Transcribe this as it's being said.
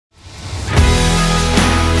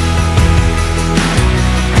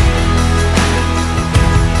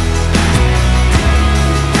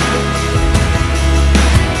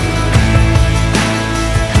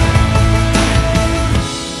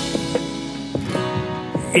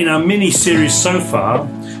In our mini-series so far,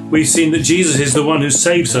 we've seen that Jesus is the one who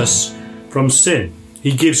saves us from sin.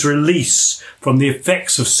 He gives release from the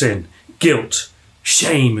effects of sin, guilt,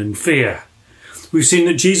 shame and fear. We've seen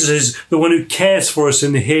that Jesus is the one who cares for us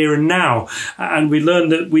in the here and now. And we learn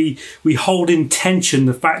that we hold in tension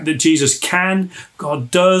the fact that Jesus can,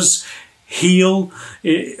 God does, heal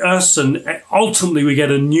us, and ultimately we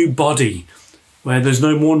get a new body where there's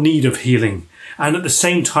no more need of healing. And at the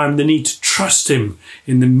same time, the need to trust him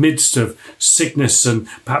in the midst of sickness and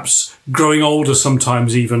perhaps growing older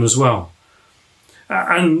sometimes even as well.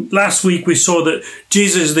 And last week we saw that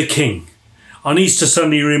Jesus is the King. On Easter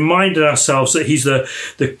Sunday, we reminded ourselves that he's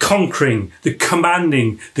the conquering, the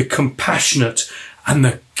commanding, the compassionate and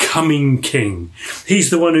the coming King. He's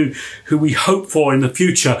the one who we hope for in the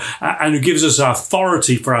future and who gives us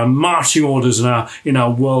authority for our marching orders in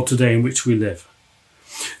our world today in which we live.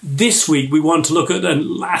 This week, we want to look at the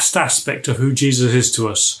last aspect of who Jesus is to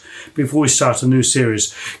us before we start a new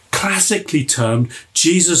series. Classically termed,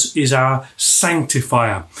 Jesus is our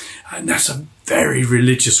sanctifier. And that's a very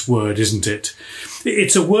religious word, isn't it?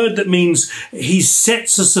 It's a word that means he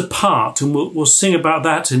sets us apart, and we'll sing about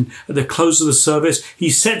that at the close of the service.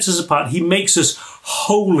 He sets us apart. He makes us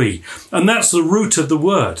holy. And that's the root of the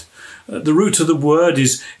word. The root of the word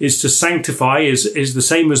is to sanctify, is the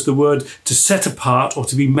same as the word to set apart or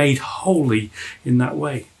to be made holy in that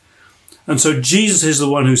way. And so Jesus is the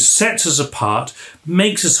one who sets us apart,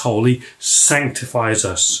 makes us holy, sanctifies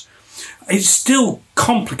us. It's still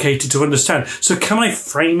complicated to understand. So can I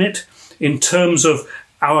frame it in terms of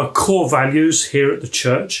our core values here at the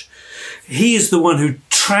church? He is the one who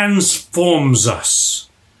transforms us.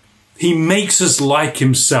 He makes us like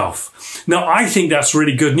himself. Now, I think that's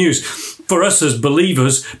really good news for us as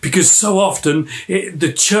believers, because so often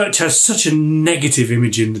the church has such a negative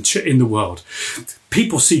image in the world.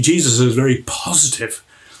 People see Jesus as very positive,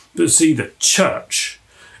 but see the church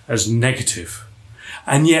as negative.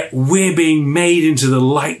 And yet we're being made into the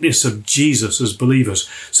likeness of Jesus as believers.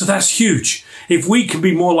 So that's huge. If we can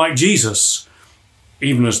be more like Jesus,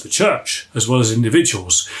 even as the church, as well as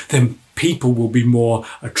individuals, then people will be more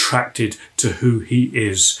attracted to who he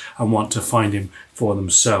is and want to find him for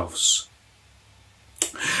themselves.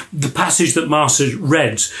 The passage that Marcia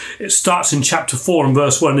read, it starts in chapter 4 and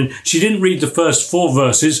verse 1, and she didn't read the first 4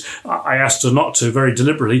 verses. I asked her not to very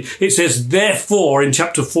deliberately. It says, therefore, in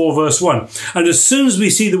chapter 4, verse 1. And as soon as we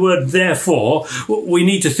see the word therefore, we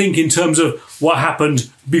need to think in terms of what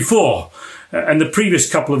happened before. And the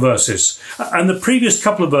previous couple of verses. And the previous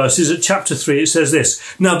couple of verses at chapter 3, it says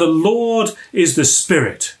this, now the Lord is the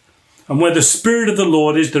Spirit, and where the Spirit of the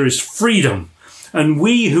Lord is, there is freedom. And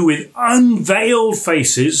we who with unveiled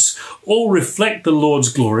faces all reflect the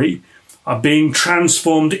Lord's glory are being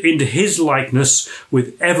transformed into his likeness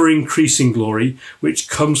with ever-increasing glory, which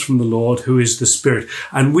comes from the Lord who is the Spirit.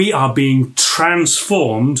 And we are being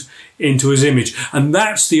transformed into his image. And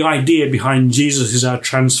that's the idea behind Jesus is our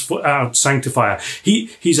sanctifier.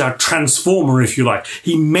 He's our transformer, if you like.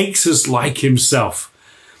 He makes us like himself.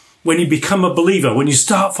 When you become a believer, when you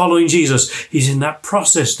start following Jesus, he's in that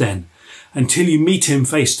process then, until you meet him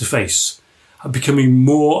face to face, of becoming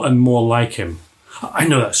more and more like him. I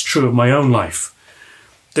know that's true of my own life,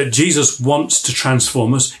 that Jesus wants to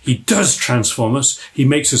transform us. He does transform us. He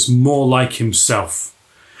makes us more like himself.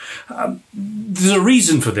 There's a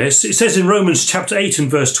reason for this. It says in Romans chapter 8 and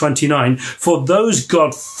verse 29, for those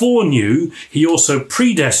God foreknew, he also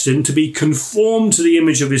predestined to be conformed to the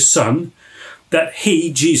image of his Son, that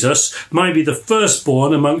he, Jesus, might be the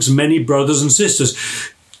firstborn amongst many brothers and sisters.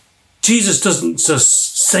 Jesus doesn't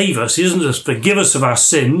just save us. He doesn't just forgive us of our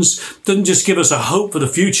sins, doesn't just give us a hope for the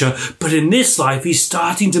future, but in this life, he's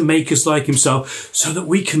starting to make us like himself so that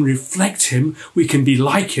we can reflect him, we can be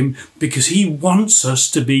like him, because he wants us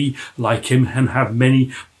to be like him and have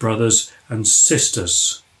many brothers and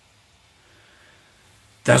sisters.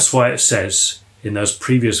 That's why it says in those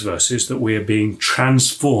previous verses that we are being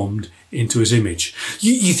transformed into his image.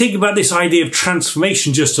 You think about this idea of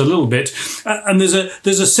transformation just a little bit, and there's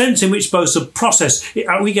a sense in which both a process,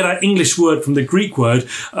 we get our English word from the Greek word,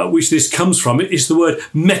 which this comes from, it's the word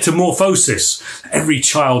metamorphosis. Every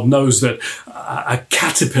child knows that a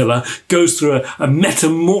caterpillar goes through a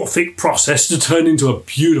metamorphic process to turn into a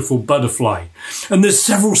beautiful butterfly. And there's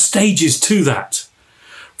several stages to that,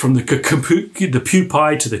 from the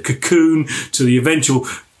pupae to the cocoon to the eventual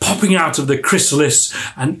popping out of the chrysalis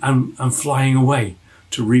and flying away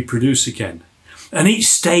to reproduce again. And each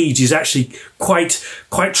stage is actually quite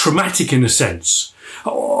traumatic in a sense.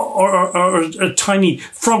 Or a tiny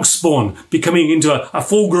frog spawn becoming into a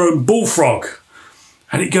full-grown bullfrog.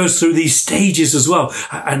 And it goes through these stages as well.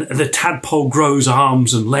 And the tadpole grows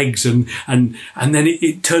arms and legs and then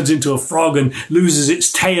it turns into a frog and loses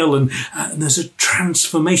its tail. And there's a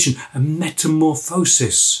transformation, a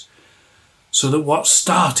metamorphosis. So that what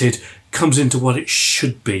started comes into what it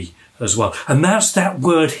should be as well. And that's that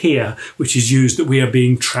word here, which is used, that we are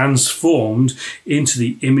being transformed into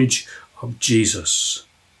the image of Jesus.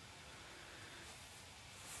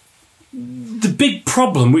 The big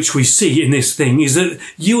problem which we see in this thing is that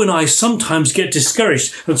you and I sometimes get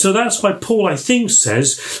discouraged. And so that's why Paul, I think,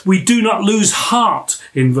 says, we do not lose heart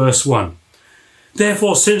in verse 1.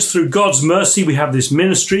 Therefore, since through God's mercy we have this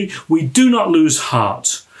ministry, we do not lose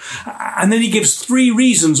heart. And then he gives 3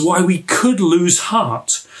 reasons why we could lose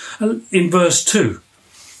heart. In verse 2,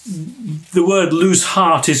 the word lose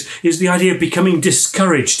heart is the idea of becoming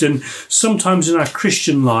discouraged. And sometimes in our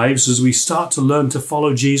Christian lives, as we start to learn to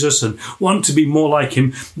follow Jesus and want to be more like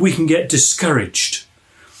him, we can get discouraged.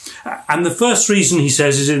 And the first reason, he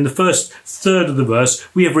says, is in the first third of the verse,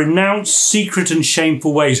 we have renounced secret and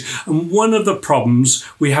shameful ways. And one of the problems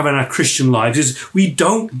we have in our Christian lives is we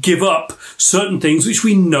don't give up certain things which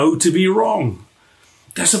we know to be wrong.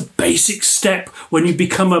 That's a basic step. When you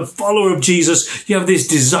become a follower of Jesus, you have this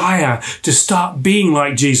desire to start being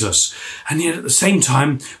like Jesus. And yet at the same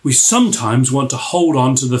time, we sometimes want to hold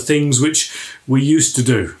on to the things which we used to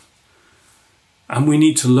do. And we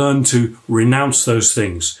need to learn to renounce those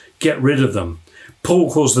things, get rid of them.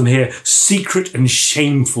 Paul calls them here secret and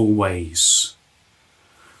shameful ways.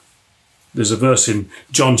 There's a verse in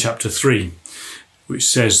John chapter 3 which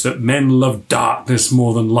says that men love darkness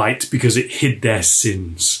more than light because it hid their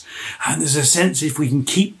sins. And there's a sense if we can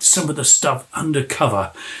keep some of the stuff under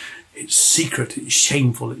cover, it's secret, it's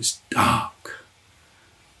shameful, it's dark.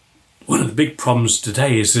 One of the big problems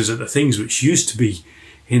today is that the things which used to be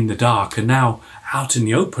in the dark are now out in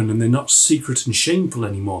the open, and they're not secret and shameful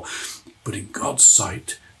anymore. But in God's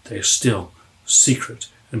sight, they are still secret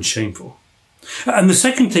and shameful. And the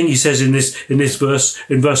second thing he says in this verse,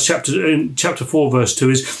 in chapter 4, verse 2,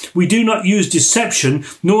 is we do not use deception,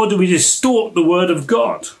 nor do we distort the word of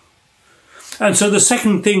God. And so the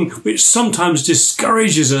second thing which sometimes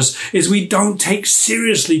discourages us is we don't take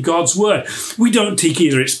seriously God's word. We don't take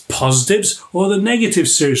either its positives or the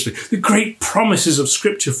negatives seriously, the great promises of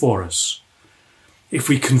Scripture for us. If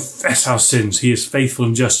we confess our sins, he is faithful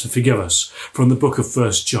and just to forgive us, from the book of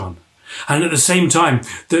 1 John. And at the same time,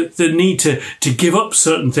 the need to give up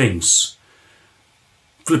certain things.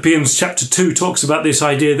 Philippians chapter 2 talks about this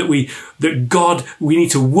idea that we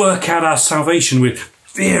need to work out our salvation with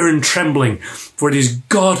fear and trembling, for it is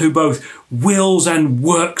God who both wills and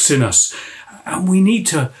works in us. And we need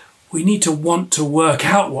to want to work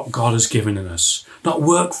out what God has given in us. Not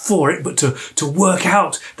work for it, but to work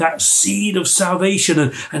out that seed of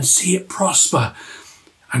salvation and see it prosper.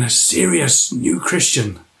 And a serious new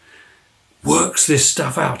Christian works this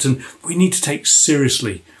stuff out. And we need to take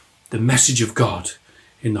seriously the message of God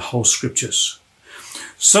in the whole Scriptures.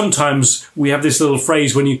 Sometimes we have this little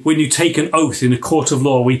phrase, when you take an oath in a court of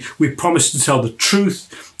law, we promise to tell the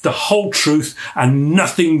truth, the whole truth, and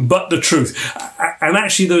nothing but the truth. And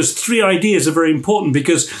actually those 3 ideas are very important,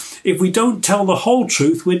 because if we don't tell the whole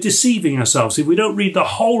truth, we're deceiving ourselves. If we don't read the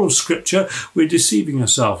whole of Scripture, we're deceiving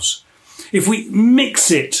ourselves. If we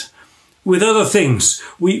mix it with other things,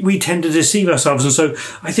 we tend to deceive ourselves. And so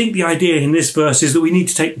I think the idea in this verse is that we need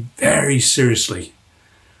to take very seriously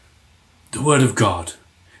the Word of God.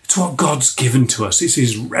 It's what God's given to us. It's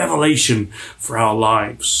his revelation for our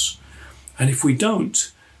lives. And if we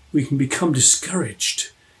don't, we can become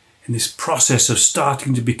discouraged in this process of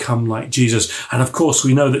starting to become like Jesus. And of course,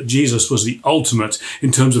 we know that Jesus was the ultimate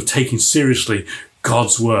in terms of taking seriously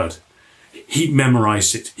God's word. He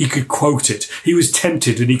memorized it. He could quote it. He was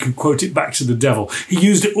tempted and he could quote it back to the devil. He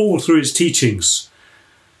used it all through his teachings.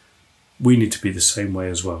 We need to be the same way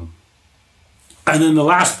as well. And then the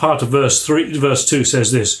last part of verse 2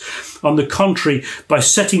 says this: on the contrary, by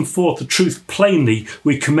setting forth the truth plainly,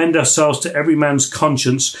 we commend ourselves to every man's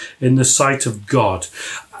conscience in the sight of God.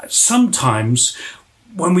 Sometimes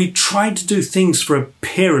when we try to do things for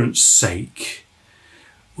appearance sake,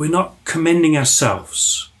 we're not commending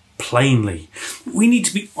ourselves plainly. We need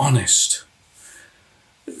to be honest.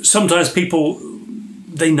 Sometimes people,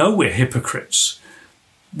 they know we're hypocrites.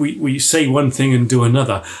 We say one thing and do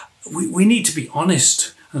another. We need to be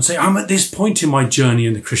honest and say, I'm at this point in my journey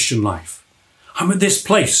in the Christian life. I'm at this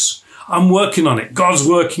place. I'm working on it. God's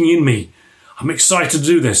working in me. I'm excited to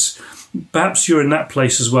do this. Perhaps you're in that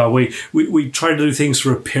place as well. We try to do things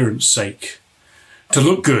for appearance sake, to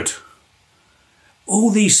look good.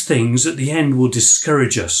 All these things at the end will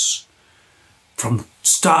discourage us from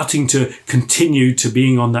starting to continue to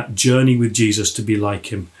being on that journey with Jesus to be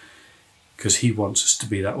like him, because he wants us to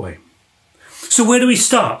be that way. So where do we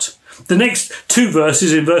start? The next two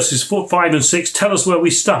verses, in verses 4, 5 and 6, tell us where we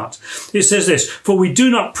start. It says this: "For we do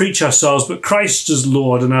not preach ourselves, but Christ as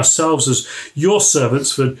Lord, and ourselves as your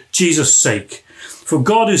servants for Jesus' sake. For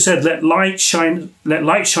God, who said, let light shine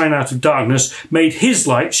out of darkness, made his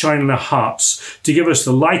light shine in our hearts to give us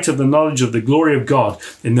the light of the knowledge of the glory of God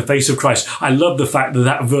in the face of Christ." I love the fact that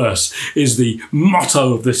that verse is the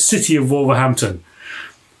motto of the City of Wolverhampton.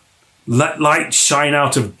 Let light shine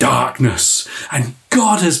out of darkness. And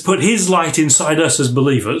God has put his light inside us as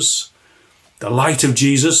believers, the light of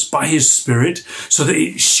Jesus by his Spirit, so that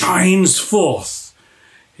it shines forth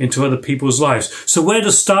into other people's lives. So where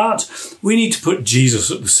to start? We need to put Jesus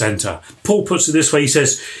at the centre. Paul puts it this way. He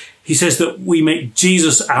says that we make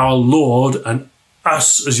Jesus our Lord and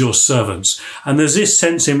us as your servants. And there's this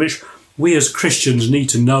sense in which we as Christians need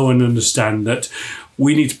to know and understand that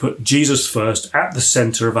we need to put Jesus first at the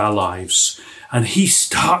centre of our lives. And he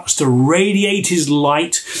starts to radiate his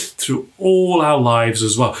light through all our lives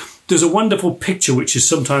as well. There's a wonderful picture which is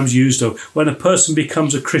sometimes used of when a person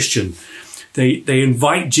becomes a Christian. They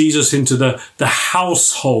invite Jesus into the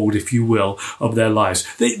household, if you will, of their lives.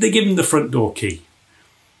 They give him the front door key.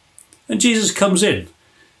 And Jesus comes in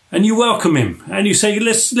and you welcome him and you say,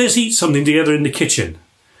 let's eat something together in the kitchen.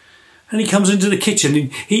 And he comes into the kitchen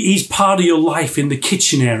and he's part of your life in the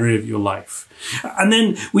kitchen area of your life. And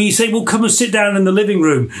then we say, well, come and sit down in the living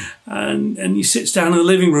room. And he sits down in the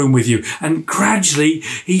living room with you. And gradually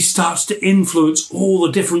he starts to influence all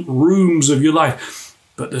the different rooms of your life.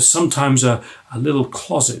 But there's sometimes a little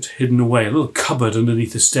closet hidden away, a little cupboard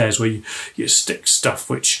underneath the stairs where you stick stuff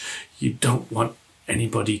which you don't want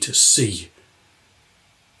anybody to see.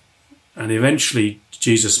 And eventually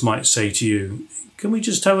Jesus might say to you, can we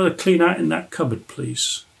just have a clean out in that cupboard,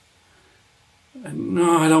 please? And,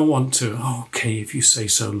 no, I don't want to. Oh, okay, if you say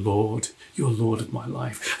so, Lord, you're Lord of my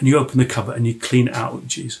life. And you open the cupboard and you clean it out with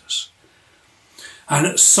Jesus. And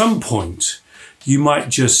at some point, you might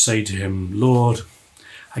just say to him, Lord,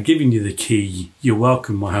 I've given you the key. You're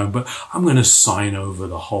welcome in my home, but I'm going to sign over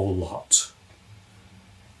the whole lot.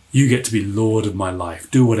 You get to be Lord of my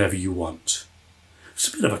life. Do whatever you want. It's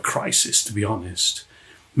a bit of a crisis, to be honest.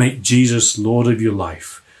 Make Jesus Lord of your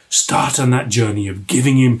life. Start on that journey of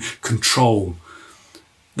giving him control,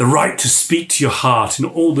 the right to speak to your heart in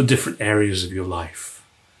all the different areas of your life.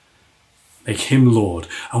 Make him Lord.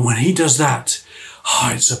 And when he does that,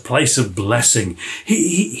 it's a place of blessing.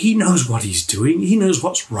 He knows what he's doing. He knows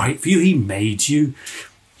what's right for you. He made you.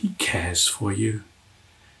 He cares for you.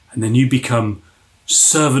 And then you become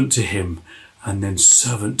servant to him and then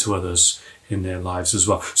servant to others in their lives as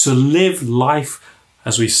well. So live life,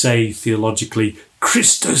 as we say theologically,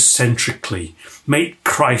 Christocentrically. Make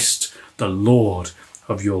Christ the Lord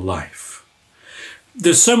of your life.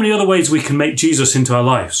 There's so many other ways we can make Jesus into our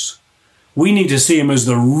lives. We need to see him as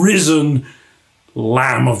the risen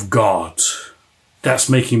Lamb of God. That's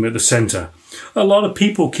making him at the centre. A lot of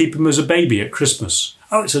people keep him as a baby at Christmas.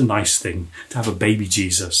 Oh, it's a nice thing to have a baby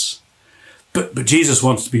Jesus. But Jesus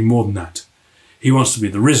wants to be more than that. He wants to be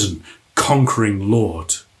the risen, conquering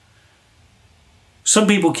Lord. Some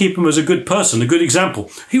people keep him as a good person, a good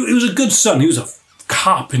example. He was a good son. He was a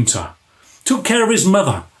carpenter. Took care of his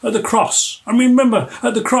mother at the cross. I remember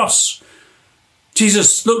at the cross,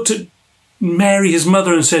 Jesus looked at Mary, his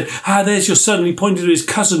mother, and said, there's your son. And he pointed to his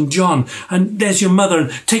cousin John, and there's your mother,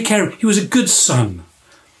 and take care of him. He was a good son.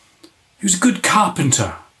 He was a good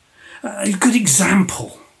carpenter, a good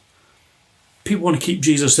example. People want to keep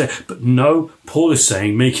Jesus there. But no, Paul is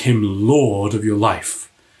saying, make him Lord of your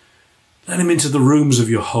life. Let him into the rooms of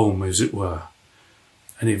your home, as it were.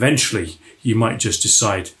 And eventually, you might just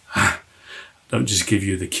decide, don't just give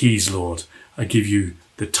you the keys, Lord. I give you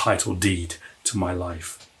the title deed to my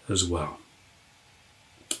life as well.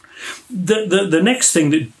 The next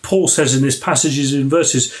thing that Paul says in this passage is in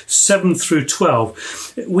verses 7 through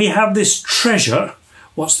 12. We have this treasure.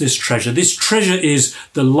 What's this treasure? This treasure is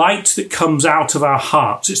the light that comes out of our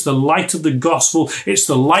hearts. It's the light of the gospel. It's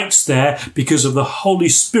the light's there because of the Holy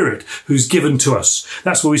Spirit who's given to us.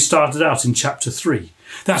 That's where we started out in chapter 3.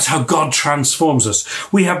 That's how God transforms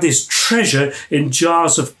us. We have this treasure in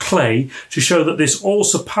jars of clay to show that this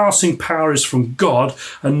all-surpassing power is from God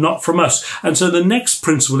and not from us. And so the next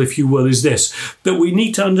principle, if you will, is this, that we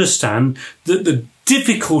need to understand that the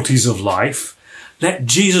difficulties of life, let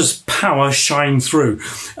Jesus' power shine through.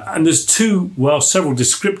 And there's several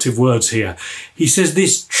descriptive words here. He says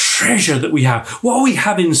this treasure that we have, what we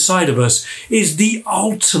have inside of us is the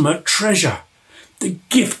ultimate treasure, the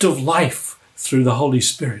gift of life through the Holy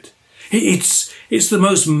Spirit. It's the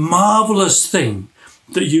most marvellous thing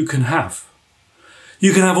that you can have.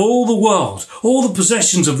 You can have all the world, all the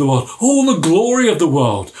possessions of the world, all the glory of the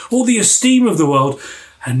world, all the esteem of the world,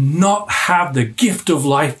 and not have the gift of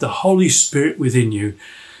life, the Holy Spirit within you.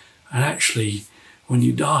 And actually, when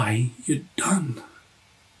you die, you're done.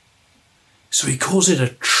 So he calls it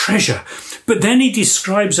a treasure. But then he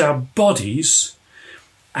describes our bodies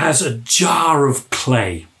as a jar of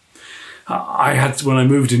clay. When I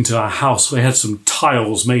moved into our house, we had some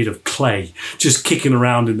tiles made of clay just kicking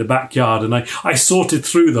around in the backyard, and I sorted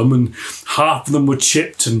through them, and half of them were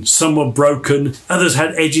chipped and some were broken, others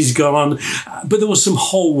had edges gone, but there were some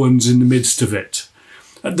whole ones in the midst of it.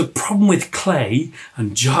 The problem with clay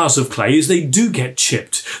and jars of clay is they do get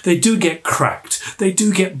chipped, they do get cracked, they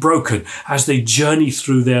do get broken as they journey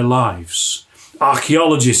through their lives.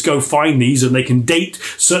 Archaeologists go find these and they can date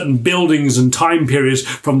certain buildings and time periods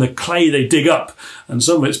from the clay they dig up, and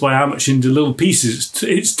some of it's by how much into little pieces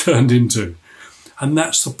it's turned into. And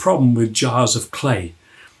that's the problem with jars of clay.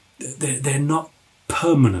 They're not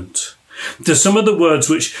permanent. There's some of the words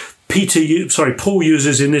which Paul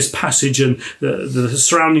uses in this passage and the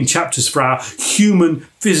surrounding chapters for our human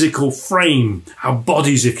physical frame, our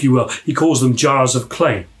bodies, if you will. He calls them jars of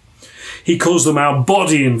clay. He calls them our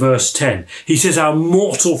body in verse 10. He says our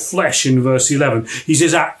mortal flesh in verse 11. He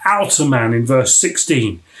says our outer man in verse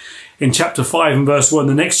 16. In chapter 5 and verse 1,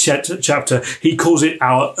 the next chapter, he calls it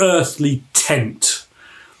our earthly tent.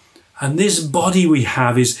 And this body we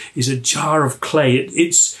have is a jar of clay.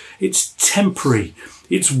 It's temporary.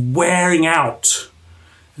 It's wearing out.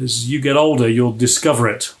 As you get older, you'll discover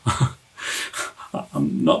it.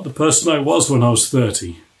 I'm not the person I was when I was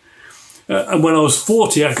 30. And when I was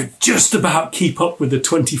 40, I could just about keep up with the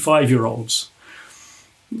 25-year-olds.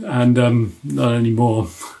 And not anymore.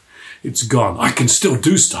 It's gone. I can still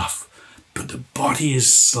do stuff, but the body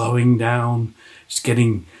is slowing down. It's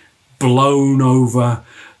getting blown over.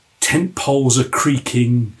 Tent poles are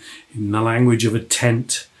creaking in the language of a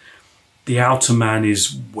tent. The outer man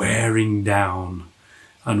is wearing down.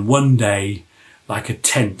 And one day, like a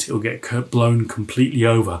tent, it'll get blown completely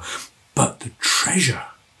over. But the treasure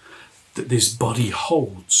that this body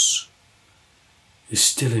holds is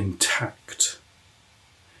still intact.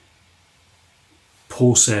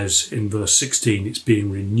 Paul says in verse 16, it's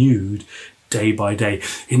being renewed day by day.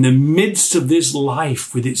 In the midst of this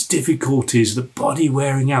life with its difficulties, the body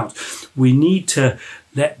wearing out, we need to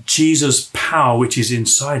let Jesus' power, which is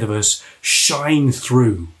inside of us, shine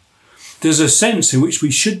through. There's a sense in which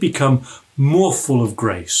we should become more full of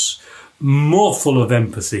grace, more full of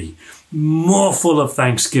empathy, more full of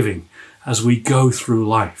thanksgiving as we go through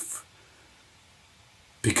life,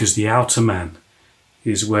 because the outer man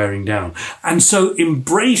is wearing down. And so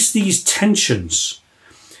embrace these tensions.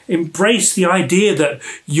 Embrace the idea that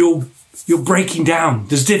you're breaking down.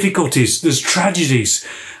 There's difficulties, there's tragedies,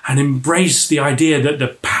 and embrace the idea that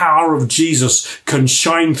the power of Jesus can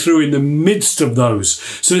shine through in the midst of those.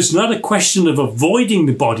 So it's not a question of avoiding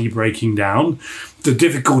the body breaking down, the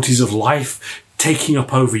difficulties of life taking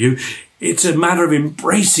up over you. It's a matter of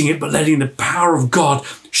embracing it, but letting the power of God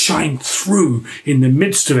shine through in the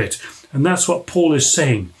midst of it. And that's what Paul is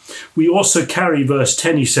saying. We also carry, verse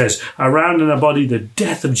 10, he says, around in our body the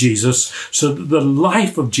death of Jesus, so that the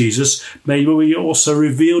life of Jesus may be also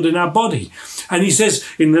revealed in our body. And he says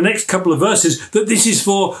in the next couple of verses that this is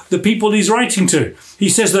for the people he's writing to. He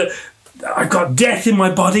says that I've got death in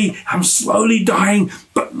my body, I'm slowly dying,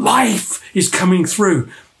 but life is coming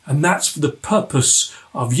through. And that's for the purpose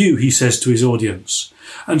of you, he says to his audience.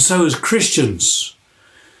 And so as Christians,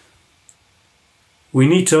 we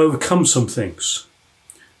need to overcome some things.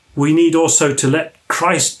 We need also to let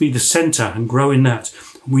Christ be the centre and grow in that.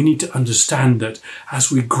 We need to understand that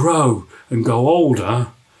as we grow and go older,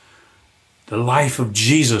 the life of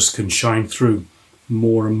Jesus can shine through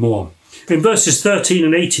more and more. In verses 13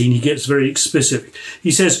 and 18, he gets very explicit.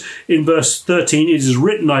 He says in verse 13, it is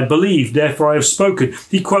written, I believe, therefore I have spoken.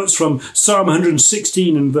 He quotes from Psalm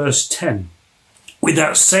 116 and verse 10. With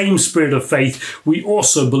that same spirit of faith, we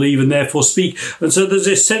also believe and therefore speak. And so there's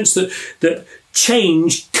this sense that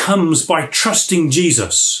change comes by trusting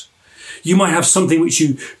Jesus. You might have something which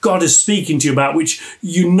God is speaking to you about, which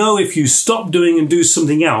you know if you stop doing and do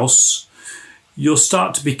something else, you'll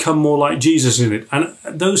start to become more like Jesus in it. And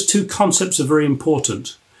those two concepts are very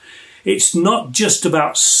important. It's not just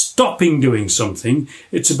about stopping doing something,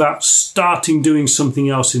 it's about starting doing something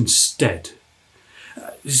else instead.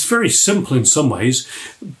 It's very simple in some ways.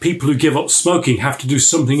 People who give up smoking have to do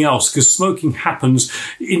something else because smoking happens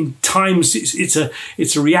in times. It's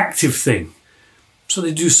a reactive thing. So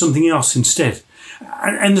they do something else instead.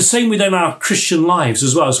 And the same within our Christian lives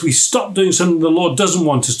as well. As we stop doing something the Lord doesn't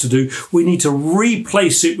want us to do, we need to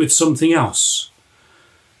replace it with something else.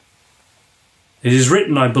 It is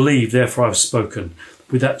written, I believe, therefore I've spoken.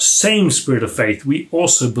 With that same spirit of faith, we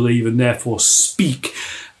also believe and therefore speak.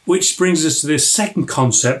 Which brings us to this second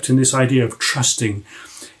concept in this idea of trusting,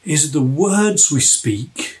 is that the words we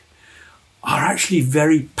speak are actually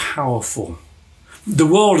very powerful. The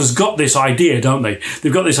world has got this idea, don't they?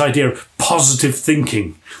 They've got this idea of positive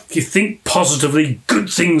thinking. If you think positively, good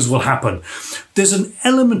things will happen. There's an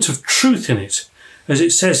element of truth in it, as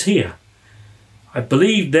it says here. I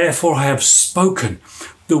believe, therefore I have spoken.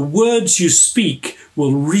 The words you speak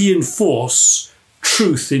will reinforce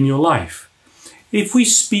truth in your life. If we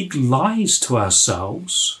speak lies to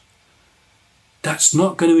ourselves, that's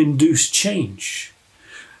not going to induce change.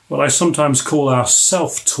 What I sometimes call our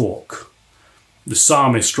self-talk. The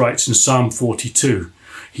psalmist writes in Psalm 42,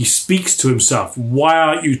 he speaks to himself. Why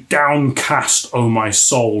aren't you downcast, O my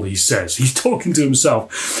soul, he says. He's talking to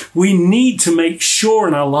himself. We need to make sure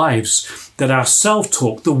in our lives that our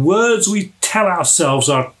self-talk, the words we tell ourselves,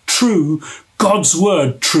 are true, God's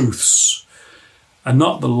word truths, and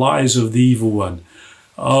not the lies of the evil one.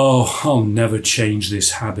 Oh, I'll never change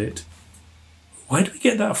this habit. Where do we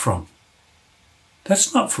get that from?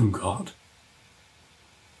 That's not from God.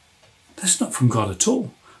 That's not from God at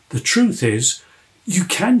all. The truth is, you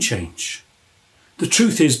can change. The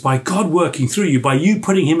truth is, by God working through you, by you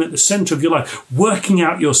putting him at the centre of your life, working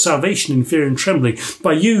out your salvation in fear and trembling,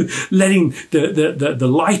 by you letting the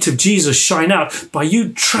light of Jesus shine out, by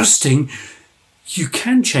you trusting, you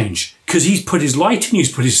can change. Because he's put his light in you,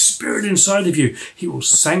 he's put his spirit inside of you. He will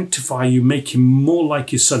sanctify you, make you more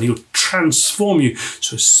like his son. He'll transform you.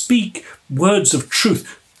 So speak words of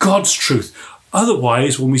truth, God's truth.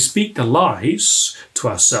 Otherwise, when we speak the lies to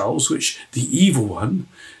ourselves, which the evil one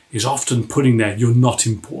is often putting there, you're not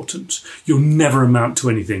important. You'll never amount to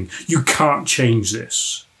anything. You can't change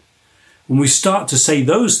this. When we start to say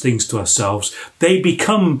those things to ourselves, they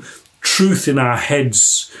become truth in our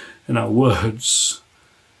heads and our words,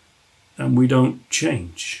 and we don't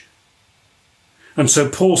change. And so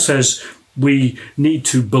Paul says we need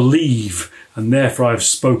to believe, and therefore I've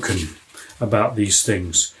spoken about these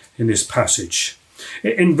things in this passage.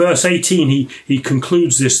 In verse 18, he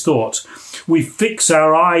concludes this thought. We fix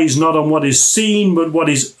our eyes not on what is seen, but what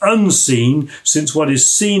is unseen, since what is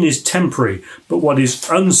seen is temporary, but what is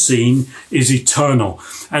unseen is eternal.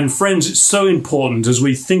 And friends, it's so important as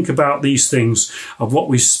we think about these things of what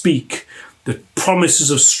we speak, the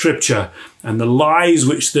promises of Scripture and the lies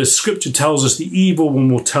which the Scripture tells us the evil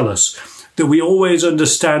one will tell us, that we always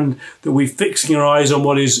understand that we're fixing our eyes on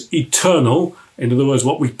what is eternal. In other words,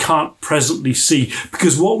 what we can't presently see,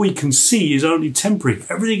 because what we can see is only temporary.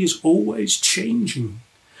 Everything is always changing.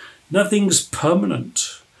 Nothing's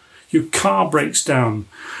permanent. Your car breaks down.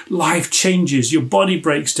 Life changes. Your body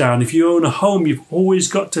breaks down. If you own a home, you've always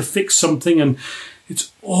got to fix something, and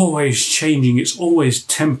it's always changing. It's always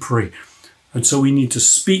temporary. And so we need to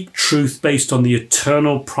speak truth based on the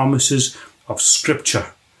eternal promises of Scripture.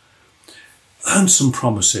 Learn some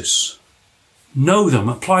promises. Know them.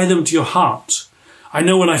 Apply them to your heart. I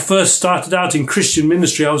know when I first started out in Christian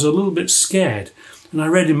ministry, I was a little bit scared. And I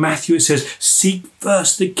read in Matthew, it says, seek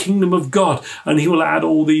first the kingdom of God, and he will add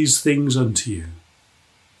all these things unto you.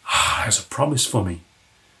 There's a promise for me.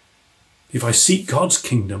 If I seek God's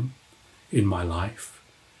kingdom in my life,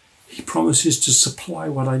 he promises to supply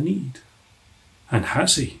what I need. And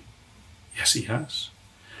has he? Yes, he has.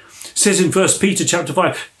 It says in 1 Peter chapter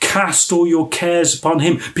 5, cast all your cares upon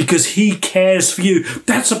him because he cares for you.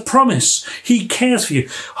 That's a promise. He cares for you.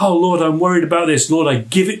 Oh, Lord, I'm worried about this. Lord, I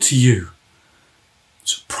give it to you.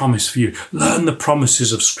 It's a promise for you. Learn the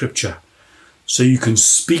promises of Scripture so you can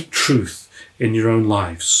speak truth in your own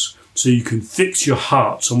lives. So you can fix your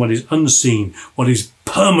hearts on what is unseen, what is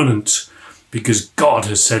permanent, because God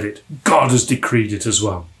has said it. God has decreed it as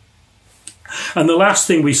well. And the last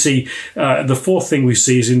thing we see, the fourth thing we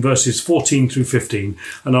see is in verses 14 through 15.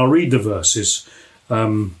 And I'll read the verses.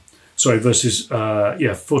 14,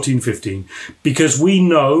 15. Because we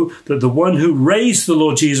know that the one who raised the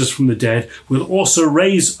Lord Jesus from the dead will also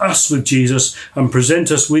raise us with Jesus and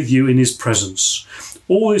present us with you in his presence.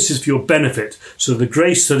 All this is for your benefit, so the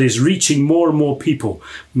grace that is reaching more and more people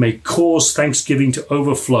may cause thanksgiving to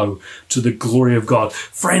overflow to the glory of God.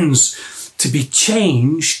 Friends, to be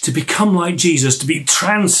changed, to become like Jesus, to be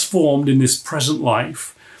transformed in this present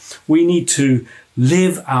life, we need to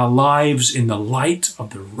live our lives in the light of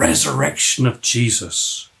the resurrection of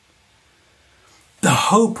Jesus. The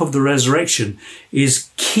hope of the resurrection is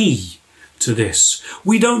key to this.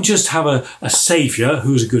 We don't just have a saviour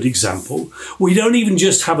who's a good example. We don't even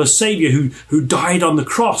just have a saviour who died on the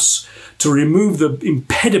cross to remove the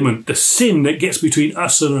impediment, the sin that gets between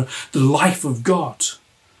us and the life of God.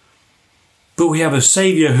 But we have a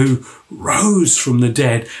saviour who rose from the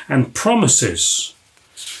dead and promises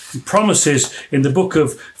in the book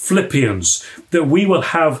of Philippians that we will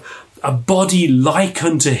have a body like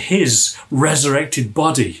unto his resurrected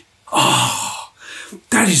body.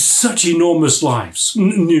 That is such enormous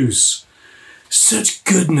news. Such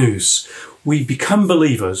good news. We become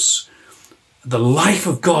believers. The life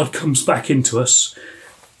of God comes back into us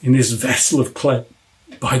in this vessel of clay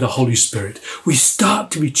by the Holy Spirit. We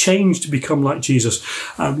start to be changed to become like Jesus.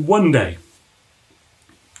 And one day,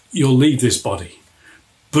 you'll leave this body,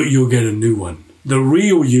 but you'll get a new one. The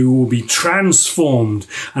real you will be transformed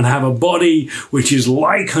and have a body which is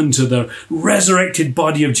like unto the resurrected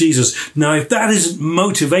body of Jesus. Now, if that isn't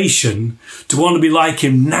motivation to want to be like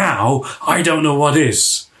him now, I don't know what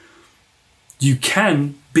is. You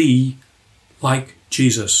can be like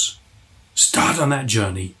Jesus. Start on that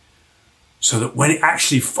journey so that when it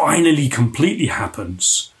actually finally completely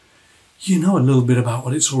happens, you know a little bit about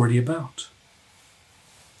what it's already about.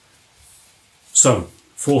 So,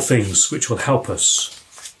 4 things which will help us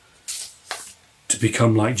to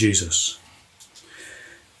become like Jesus.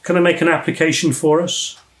 Can I make an application for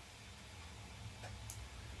us?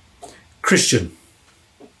 Christian,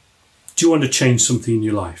 do you want to change something in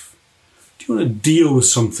your life? Do you want to deal with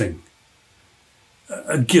something?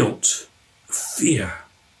 A guilt, a fear,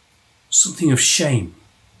 something of shame?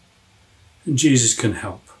 And Jesus can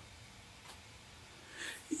help.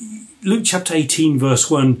 Luke chapter 18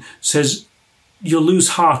 verse 1 says, you'll lose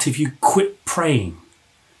heart if you quit praying.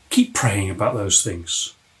 Keep praying about those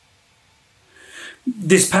things.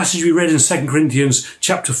 This passage we read in 2 Corinthians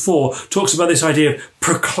chapter 4 talks about this idea of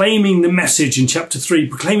proclaiming the message in chapter 3,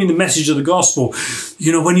 proclaiming the message of the gospel.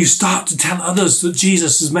 You know, when you start to tell others that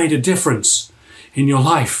Jesus has made a difference in your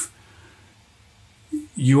life,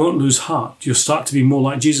 you won't lose heart. You'll start to be more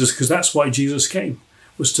like Jesus, because that's why Jesus came,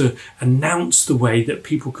 was to announce the way that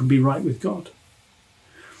people can be right with God.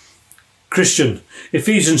 Christian,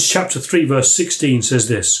 Ephesians chapter 3 verse 16 says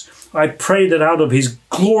this, I pray that out of his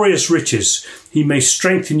glorious riches he may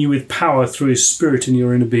strengthen you with power through his Spirit in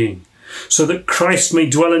your inner being, so that Christ may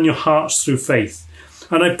dwell in your hearts through faith.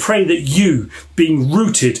 And I pray that you, being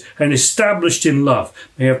rooted and established in love,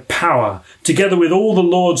 may have power, together with all the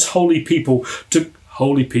Lord's holy people, to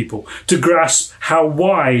grasp how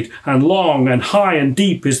wide and long and high and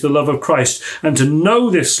deep is the love of Christ, and to know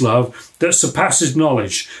this love that surpasses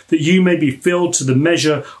knowledge, that you may be filled to the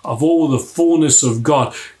measure of all the fullness of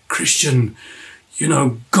God. Christian, you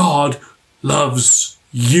know, God loves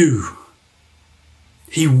you.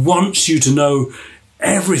 He wants you to know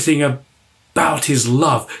everything about his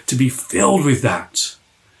love, to be filled with that.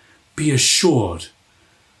 Be assured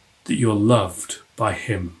that you're loved by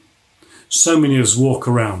him. So many of us walk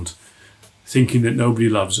around thinking that nobody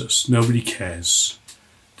loves us, nobody cares.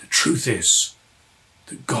 The truth is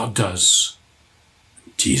that God does.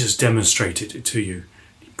 Jesus demonstrated it to you.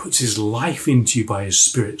 He puts his life into you by his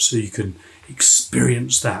Spirit so you can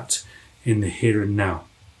experience that in the here and now.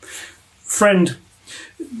 Friend,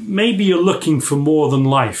 maybe you're looking for more than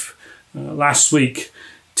life. Last week,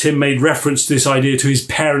 Tim made reference to this idea to his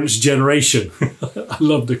parents' generation. I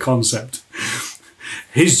love the concept.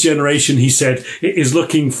 His generation, he said, is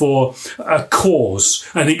looking for a cause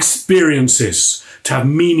and experiences to have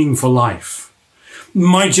meaning for life.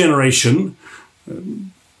 My generation,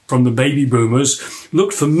 from the baby boomers,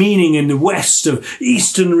 looked for meaning in the West of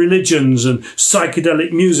Eastern religions and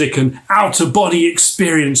psychedelic music and out-of-body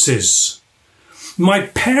experiences. My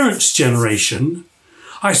parents' generation,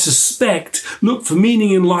 I suspect, looked for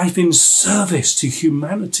meaning in life in service to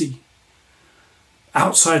humanity.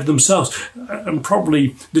 Outside themselves, and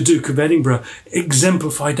probably the Duke of Edinburgh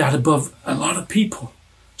exemplified that above a lot of people.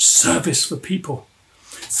 Service for people.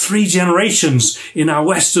 3 generations in our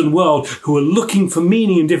Western world who are looking for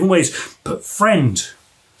meaning in different ways. But friend,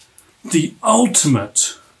 the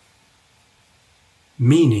ultimate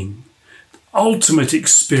meaning, the ultimate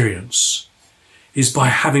experience is by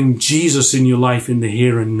having Jesus in your life in the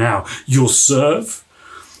here and now. You'll serve,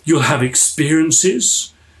 you'll have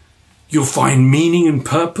experiences, you'll find meaning and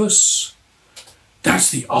purpose.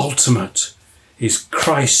 That's the ultimate, is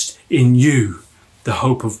Christ in you, the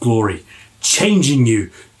hope of glory, changing you,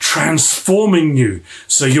 transforming you,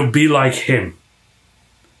 so you'll be like him.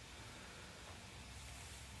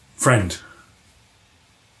 Friend,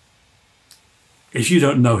 if you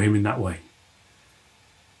don't know him in that way,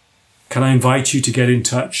 can I invite you to get in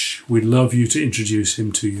touch? We'd love you to introduce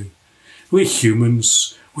him to you. We're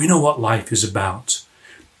humans. We know what life is about.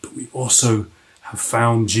 But we also have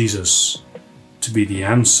found Jesus to be the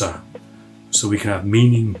answer so we can have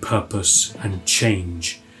meaning, purpose and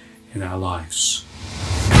change in our lives.